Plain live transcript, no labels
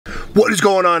What is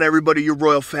going on, everybody? Your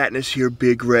Royal Fatness here,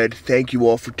 Big Red. Thank you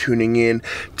all for tuning in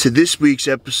to this week's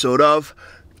episode of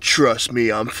Trust Me,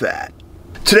 I'm Fat.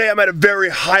 Today I'm at a very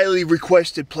highly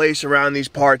requested place around these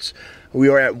parts. We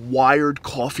are at Wired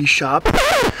Coffee Shop.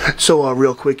 So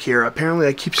real quick here, apparently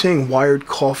I keep saying Wired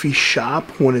Coffee Shop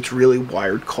when it's really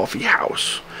Wired Coffee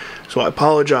House. So I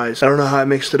apologize. I don't know how I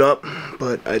mixed it up,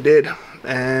 but I did.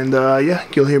 And yeah,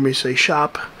 you'll hear me say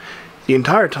shop the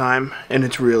entire time, and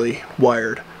it's really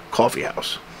Wired Coffee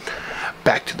House.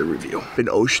 Back to the review. In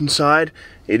Oceanside,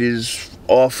 it is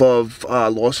off of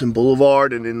Lawson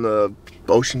Boulevard and in the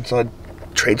Oceanside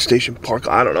train station park.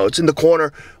 I don't know. It's in the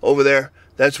corner over there.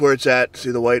 That's where it's at.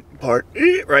 See the white part?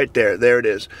 Right there. There it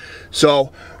is.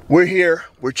 So we're here.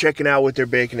 We're checking out what their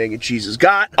bacon, egg, and cheese has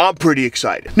got. I'm pretty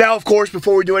excited. Now, of course,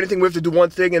 before we do anything, we have to do one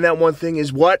thing, and that one thing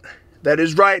is what? That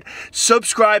is right.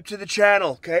 Subscribe to the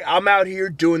channel, okay? I'm out here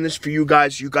doing this for you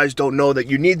guys. You guys don't know that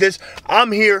you need this.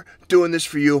 I'm here doing this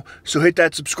for you. So hit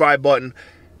that subscribe button.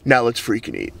 Now let's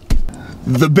freaking eat.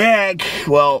 The bag,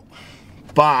 well,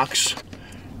 box,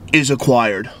 is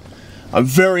acquired. I'm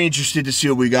very interested to see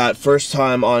what we got. First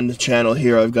time on the channel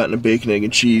here, I've gotten a bacon, egg,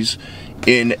 and cheese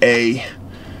in a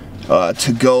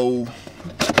to-go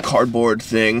cardboard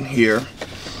thing here.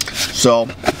 So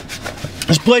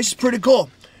this place is pretty cool.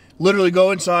 Literally go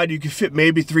inside, you can fit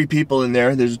maybe 3 people in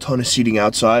there. There's a ton of seating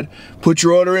outside. Put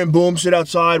your order in, boom, sit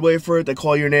outside, wait for it, they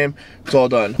call your name, it's all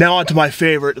done. Now on to my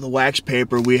favorite, the wax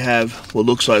paper. We have what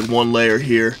looks like 1 layer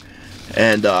here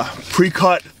and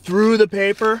pre-cut through the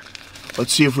paper.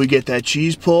 Let's see if we get that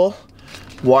cheese pull.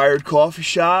 Wired Coffee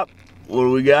Shop, what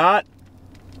do we got?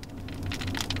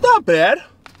 Not bad,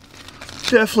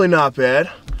 definitely not bad.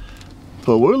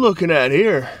 But we're looking at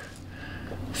here,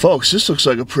 folks, this looks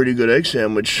like a pretty good egg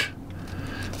sandwich.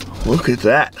 Look at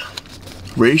that.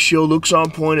 Ratio looks on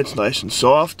point. It's nice and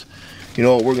soft. You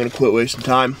know what? We're going to quit wasting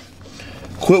time.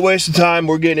 Quit wasting time.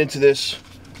 We're getting into this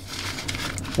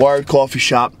Wired Coffee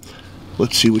Shop.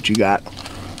 Let's see what you got.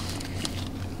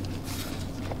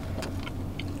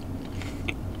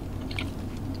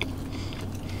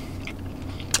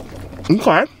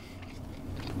 Okay.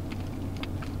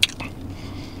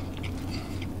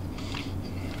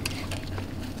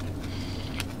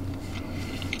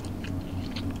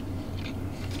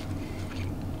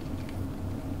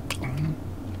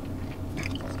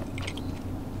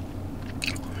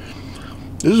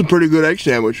 This is a pretty good egg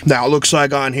sandwich. Now it looks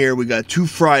like on here we got 2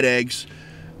 fried eggs,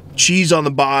 cheese on the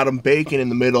bottom, bacon in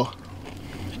the middle.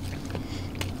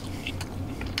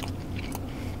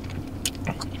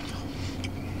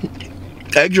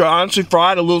 Eggs are honestly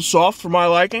fried a little soft for my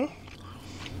liking,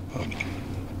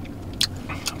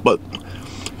 but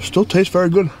still tastes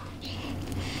very good.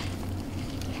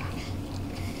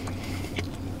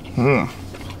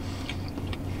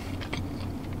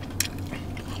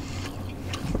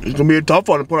 It's gonna be a tough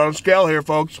one to put on a scale here,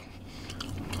 folks.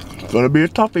 It's gonna be a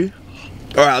toughie.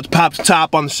 Alright, let's pop the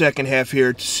top on the second half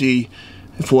here to see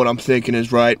if what I'm thinking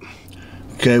is right.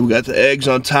 Okay, we got the eggs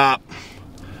on top,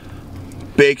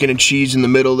 bacon and cheese in the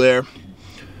middle there.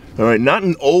 Alright, not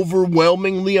an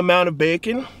overwhelmingly amount of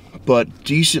bacon, but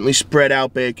decently spread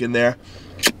out bacon there.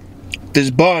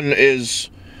 This bun is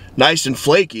nice and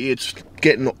flaky. It's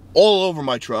getting all over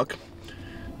my truck,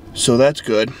 so that's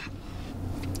good.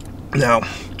 Now,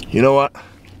 you know what?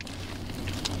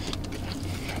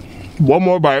 One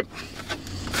more bite.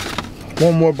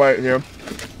 One more bite here.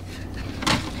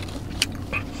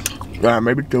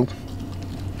 Maybe 2.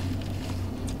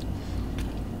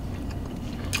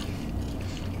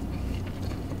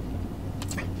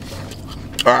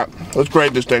 Alright, let's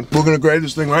grade this thing. We're gonna grade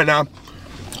this thing right now.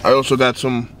 I also got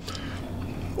some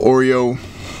Oreo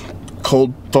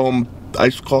cold foam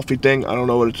iced coffee thing. I don't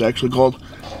know what it's actually called.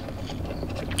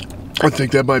 I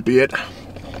think that might be it.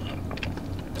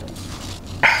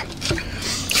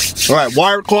 Alright,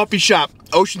 Wired Coffee Shop,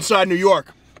 Oceanside, New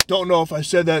York. Don't know if I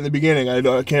said that in the beginning.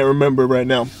 I can't remember right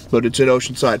now, but it's in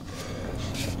Oceanside.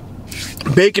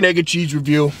 Bacon, egg, and cheese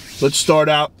review. Let's start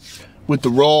out with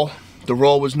the roll. The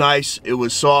roll was nice. It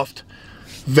was soft,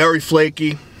 very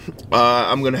flaky.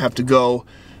 I'm going to have to go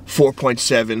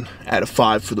 4.7 out of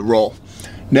 5 for the roll.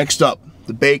 Next up,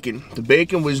 the bacon. The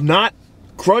bacon was not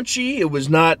crunchy. It was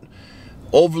not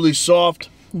overly soft,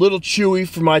 little chewy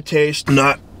for my taste.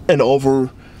 Not an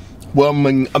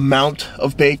overwhelming amount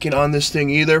of bacon on this thing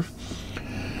either.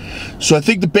 So I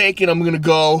think the bacon, I'm gonna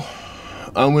go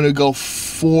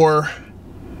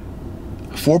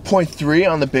 4.3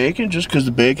 on the bacon, just because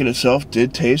the bacon itself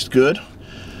did taste good.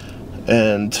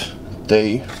 And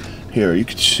they, here, you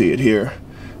can see it here,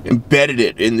 embedded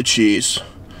it in the cheese.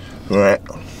 All right,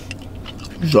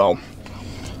 so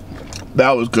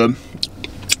that was good.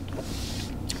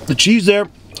 The cheese there,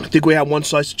 I think we have 1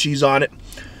 slice of cheese on it.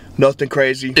 Nothing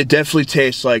crazy. It definitely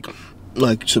tastes like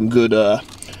some good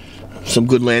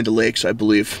Land O'Lakes, I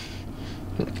believe.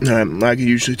 I can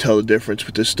usually tell the difference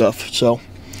with this stuff. So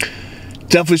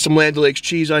definitely some Land O'Lakes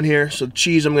cheese on here. So the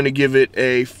cheese, I'm gonna give it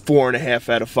a 4.5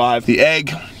 out of 5. The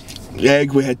egg,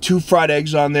 we had 2 fried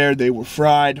eggs on there. They were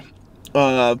fried,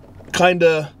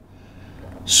 kinda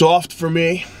soft for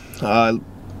me.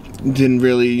 Didn't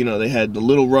really, you know, they had a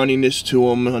little runniness to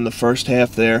them on the first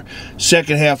half there.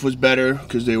 Second half was better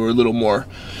because they were a little more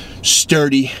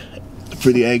sturdy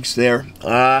for the eggs there.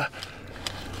 The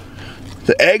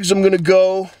eggs, I'm gonna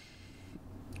go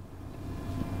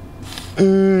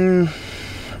I'm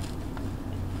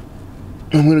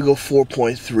gonna go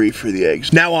 4.3 for the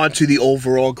eggs. Now on to the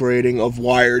overall grading of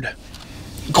Wired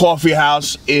Coffee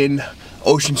House in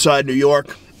Oceanside, New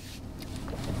York.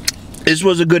 This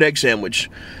was a good egg sandwich.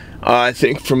 I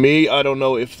think for me, I don't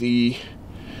know if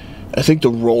I think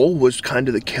the roll was kind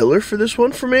of the killer for this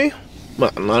one for me.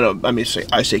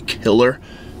 I say killer,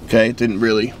 okay? It didn't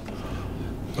really,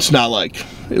 it's not like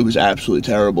it was absolutely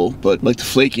terrible, but like the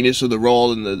flakiness of the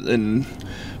roll and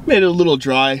made it a little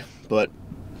dry, but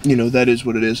you know, that is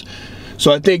what it is.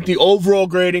 So I think the overall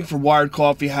grading for Wired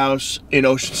Coffee House in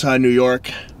Oceanside, New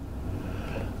York,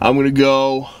 I'm gonna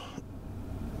go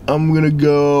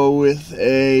with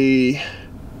a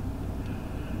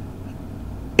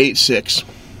 8.6.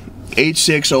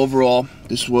 8.6 overall.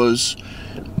 This was,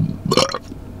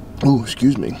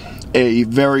 excuse me, a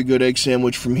very good egg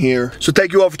sandwich from here. So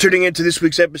thank you all for tuning in to this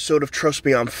week's episode of Trust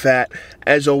Me, I'm Fat.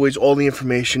 As always, all the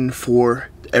information for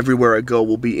everywhere I go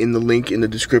will be in the link in the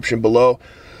description below.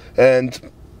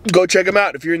 And go check them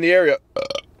out if you're in the area.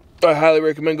 I highly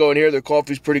recommend going here. Their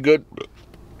coffee's pretty good,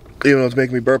 even though it's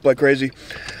making me burp like crazy.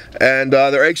 And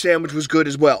their egg sandwich was good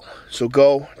as well. So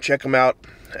go check them out.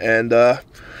 And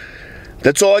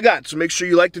that's all I got. So make sure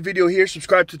you like the video here,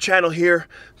 subscribe to the channel here,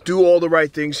 do all the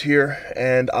right things here,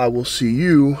 and I will see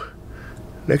you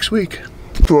next week.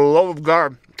 For the love of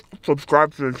God,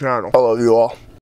 subscribe to the channel. I love you all.